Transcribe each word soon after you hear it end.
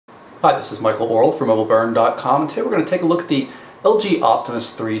Hi, this is Michael Orl from MobileBurn.com, and today we're going to take a look at the LG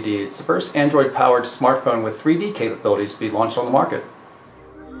Optimus 3D. It's the first Android-powered smartphone with 3D capabilities to be launched on the market.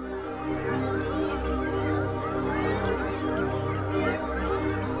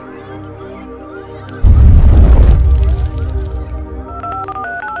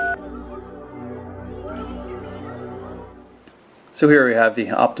 So here we have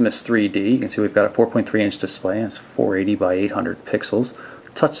the Optimus 3D. You can see we've got a 4.3-inch display. It's 480 by 800 pixels.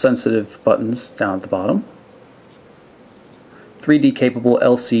 Touch-sensitive buttons down at the bottom. 3D capable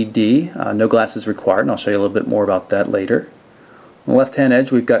LCD, no glasses required, and I'll show you a little bit more about that later. On the left-hand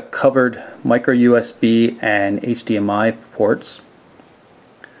edge we've got covered micro USB and HDMI ports.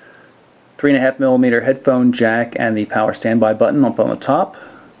 3.5mm headphone jack and the power standby button up on the top.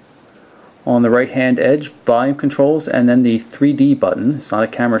 On the right hand edge, volume controls, and then the 3D button. It's not a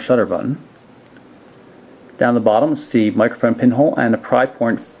camera shutter button. Down the bottom is the microphone pinhole and a pry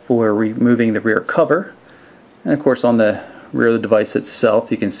point for removing the rear cover. And of course on the rear of the device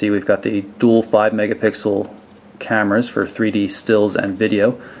itself you can see we've got the dual 5-megapixel cameras for 3D stills and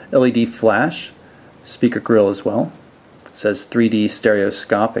video, LED flash, speaker grill as well. It says 3D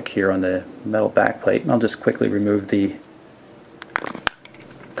stereoscopic here on the metal backplate. And I'll just quickly remove the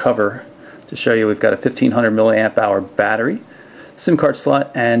cover to show you we've got a 1500 milliamp hour battery, SIM card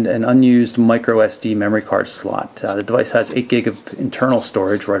slot, and an unused micro SD memory card slot. The device has 8 gig of internal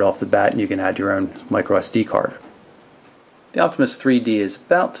storage right off the bat, and you can add your own micro SD card. The Optimus 3D is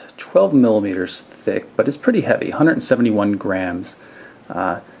about 12 millimeters thick, but it's pretty heavy, 171 grams.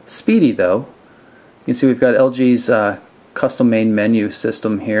 Speedy though. You can see we've got LG's custom main menu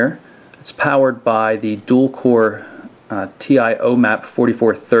system here. It's powered by the dual-core TI OMAP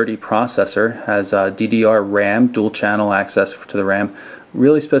 4430 processor, has DDR RAM, dual channel access to the RAM.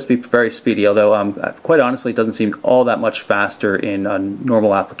 Really supposed to be very speedy, although quite honestly it doesn't seem all that much faster in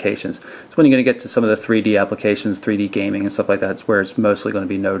normal applications. So when you're going to get to some of the 3D applications, 3D gaming and stuff like that, it's where it's mostly going to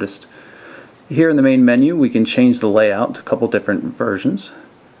be noticed. Here in the main menu we can change the layout to a couple different versions.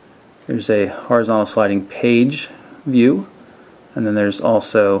 There's a horizontal sliding page view, and then there's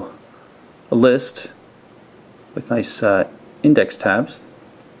also a list with nice index tabs,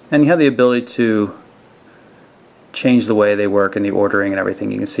 and you have the ability to change the way they work and the ordering and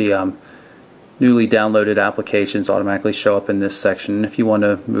everything. You can see newly downloaded applications automatically show up in this section. If you want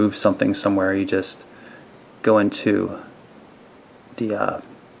to move something somewhere, you just go into the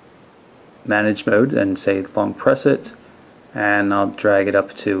manage mode and say long press it, and I'll drag it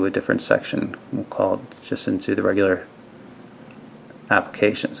up to a different section. We'll call it just into the regular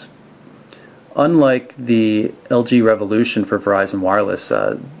applications. Unlike the LG Revolution for Verizon Wireless,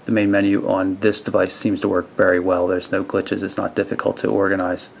 the main menu on this device seems to work very well. There's no glitches, it's not difficult to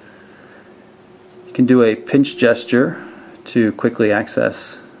organize. You can do a pinch gesture to quickly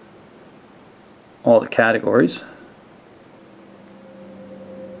access all the categories.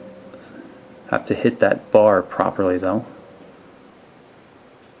 Have to hit that bar properly though.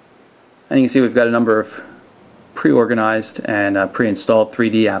 And you can see we've got a number of pre-organized and pre-installed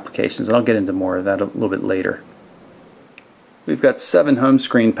 3D applications, and I'll get into more of that a little bit later. We've got 7 home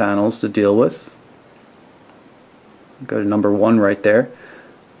screen panels to deal with. Go to number 1 right there.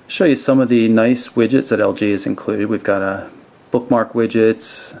 Show you some of the nice widgets that LG has included. We've got a bookmark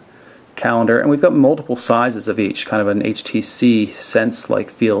widgets, calendar, and we've got multiple sizes of each, kind of an HTC Sense-like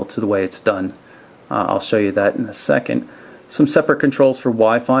feel to the way it's done. I'll show you that in a second. Some separate controls for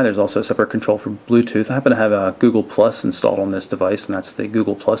Wi-Fi. There's also a separate control for Bluetooth. I happen to have Google Plus installed on this device, and that's the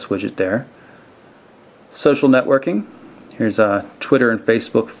Google Plus widget there. Social networking. Here's Twitter and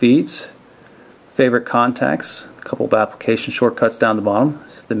Facebook feeds. Favorite contacts. A couple of application shortcuts down the bottom.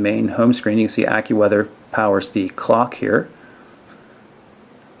 This is the main home screen. You can see AccuWeather powers the clock here.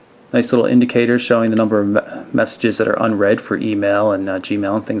 Nice little indicators showing the number of messages that are unread for email and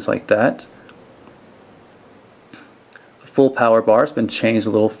Gmail and things like that. Full power bar has been changed a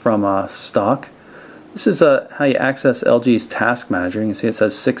little from stock. This is how you access LG's Task Manager. You can see it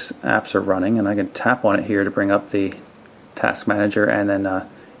says 6 apps are running, and I can tap on it here to bring up the Task Manager and then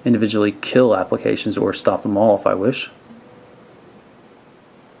individually kill applications or stop them all if I wish.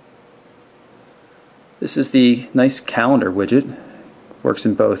 This is the nice calendar widget. Works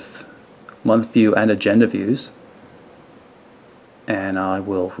in both month view and agenda views. And I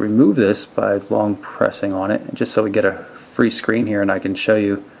will remove this by long pressing on it, just so we get a free screen here, and I can show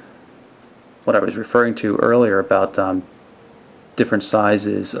you what I was referring to earlier about different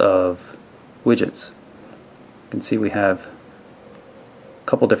sizes of widgets. You can see we have a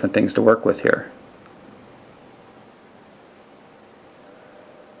couple different things to work with here.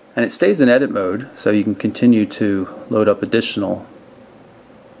 And it stays in edit mode, so you can continue to load up additional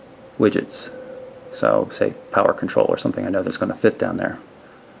widgets. So say power control or something I know that's going to fit down there.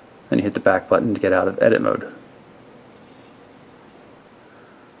 Then you hit the back button to get out of edit mode.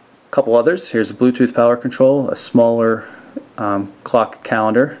 A couple others. Here's a Bluetooth power control, a smaller clock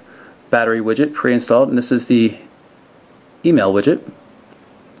calendar, battery widget pre-installed, and this is the email widget.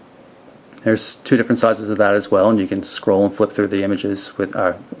 There's two different sizes of that as well, and you can scroll and flip through the images with,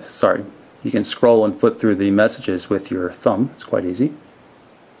 you can scroll and flip through the messages with your thumb. It's quite easy.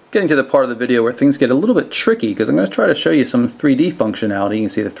 Getting to the part of the video where things get a little bit tricky, because I'm going to try to show you some 3D functionality. You can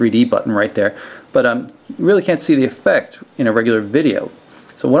see the 3D button right there, but you really can't see the effect in a regular video.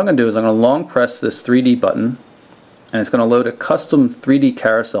 So what I'm going to do is I'm going to long press this 3D button, and it's going to load a custom 3D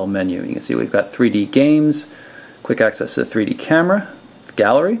carousel menu. You can see we've got 3D games, quick access to the 3D camera,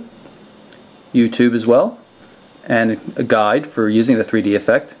 gallery, YouTube as well, and a guide for using the 3D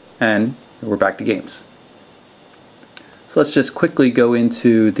effect, and we're back to games. So let's just quickly go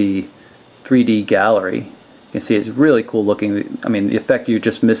into the 3D gallery. You can see it's really cool looking. I mean, the effect, you're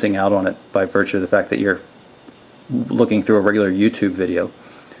just missing out on it by virtue of the fact that you're looking through a regular YouTube video.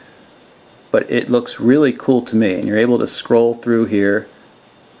 But it looks really cool to me, and you're able to scroll through here.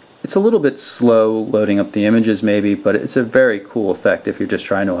 It's a little bit slow loading up the images maybe, but it's a very cool effect if you're just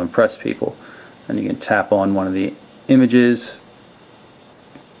trying to impress people. And you can tap on one of the images,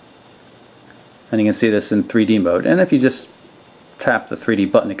 and you can see this in 3D mode. And if you just tap the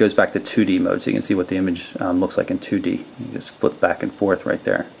 3D button, it goes back to 2D mode, so you can see what the image looks like in 2D. You just flip back and forth right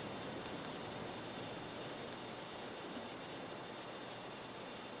there.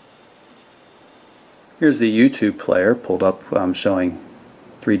 Here's the YouTube player pulled up, showing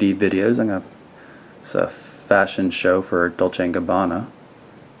 3D videos. It's a fashion show for Dolce & Gabbana.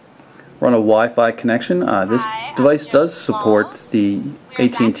 We're on a Wi-Fi connection. This device does support the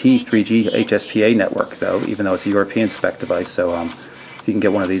AT&T 3G HSPA network, though, even though it's a European spec device. So if you can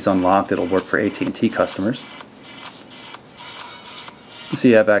get one of these unlocked, it'll work for AT&T customers. You see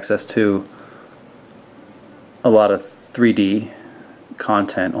you have access to a lot of 3D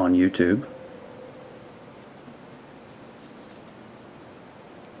content on YouTube.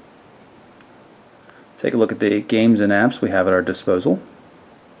 Take a look at the games and apps we have at our disposal.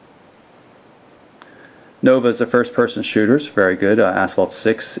 Nova is a first-person shooter, it's very good. Asphalt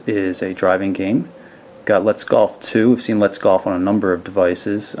 6 is a driving game. We've got Let's Golf 2. We've seen Let's Golf on a number of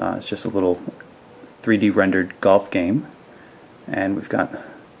devices. It's just a little 3D rendered golf game. And we've got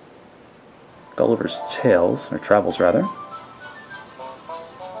Gulliver's Tales, or Travels rather.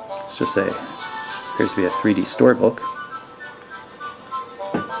 It's just appears to be a 3D storybook.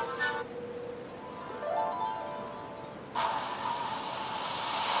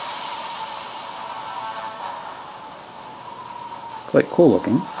 Quite cool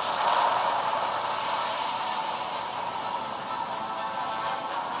looking.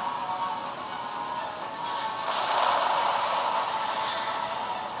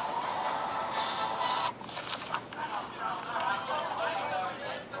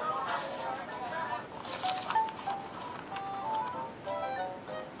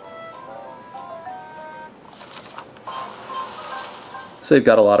 So you've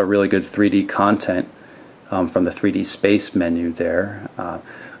got a lot of really good 3D content from the 3D space menu there.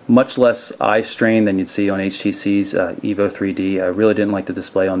 Much less eye strain than you'd see on HTC's Evo 3D. I really didn't like the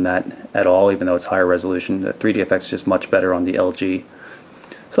display on that at all, even though it's higher resolution. The 3D effect's just much better on the LG.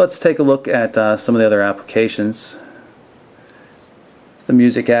 So let's take a look at some of the other applications. The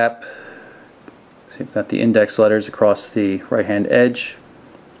music app. So you've got the index letters across the right-hand edge.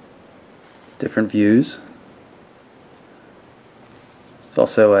 Different views. There's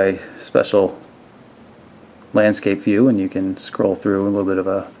also a special landscape view, and you can scroll through a little bit of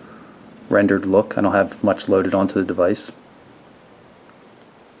a rendered look. I don't have much loaded onto the device.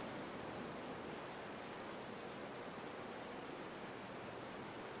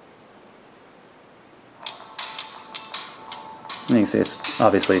 And you can see it's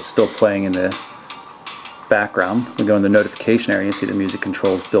obviously still playing in the background. We go in the notification area, you see the music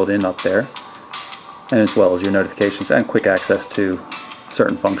controls built in up there, and as well as your notifications and quick access to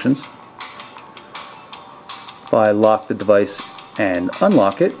certain functions. If I lock the device and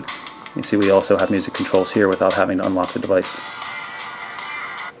unlock it, you see we also have music controls here without having to unlock the device.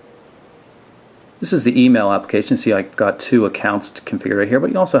 This is the email application. See, I've got two accounts configured right here,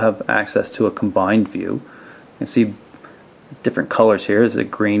 but you also have access to a combined view. You can see different colors here. There's a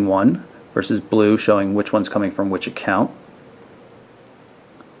green one versus blue, showing which one's coming from which account.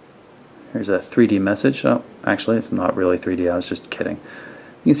 Here's a 3D message. Oh, actually, it's not really 3D. I was just kidding.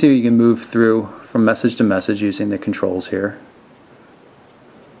 You can see you can move through from message to message using the controls here.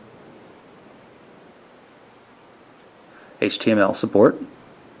 HTML support.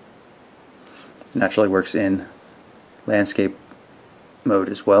 Naturally works in landscape mode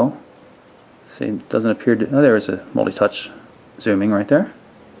as well. See, it doesn't appear to... Oh, there is a multi-touch zooming right there.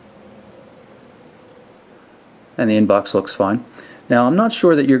 And the inbox looks fine. Now, I'm not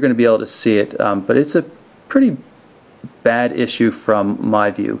sure that you're going to be able to see it, but it's a pretty bad issue from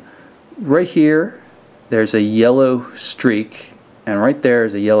my view. Right here, there's a yellow streak, and right there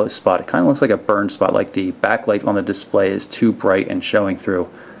is a yellow spot. It kind of looks like a burn spot, like the backlight on the display is too bright and showing through.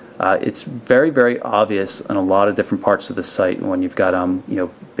 It's very, very obvious in a lot of different parts of the site when you've got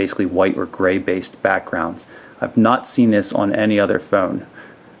basically white or gray based backgrounds. I've not seen this on any other phone.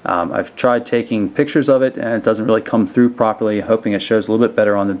 I've tried taking pictures of it and it doesn't really come through properly, hoping it shows a little bit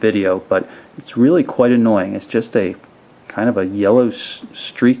better on the video, but it's really quite annoying. It's just a kind of a yellow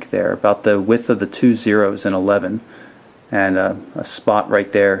streak there about the width of the 2 zeros in 11, and a spot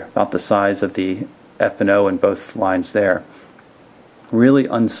right there about the size of the F and O in both lines there. Really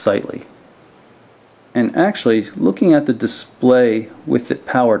unsightly. And actually, looking at the display with it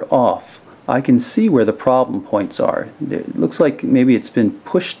powered off, I can see where the problem points are. It looks like maybe it's been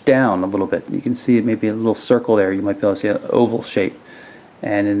pushed down a little bit. You can see it maybe a little circle there. You might be able to see an oval shape.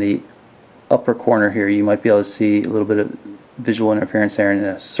 And in the upper corner here, you might be able to see a little bit of visual interference there and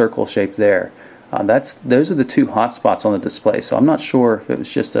a circle shape there. Those are the two hot spots on the display. So I'm not sure if it was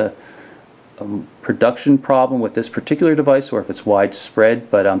just a production problem with this particular device or if it's widespread,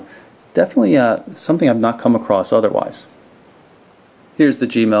 but definitely something I've not come across otherwise. Here's the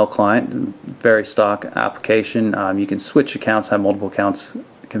Gmail client, very stock application. You can switch accounts, have multiple accounts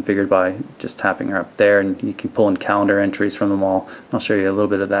configured by just tapping her up there, and you can pull in calendar entries from them all. I'll show you a little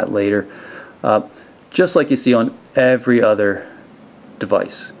bit of that later. Just like you see on every other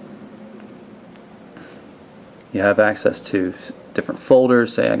device. You have access to different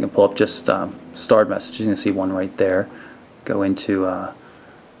folders. Say I can pull up just starred messages. You can see one right there. Go into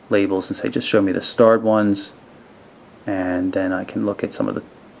labels and say just show me the starred ones, and then I can look at some of the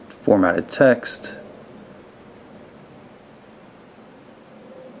formatted text.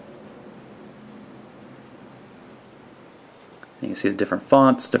 You can see the different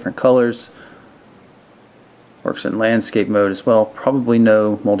fonts, different colors. Works in landscape mode as well. Probably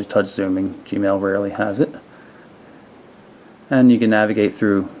no multi-touch zooming. Gmail rarely has it. And you can navigate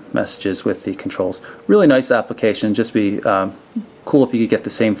through messages with the controls. Really nice application. Just be cool if you could get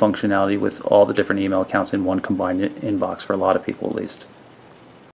the same functionality with all the different email accounts in one combined inbox for a lot of people at least.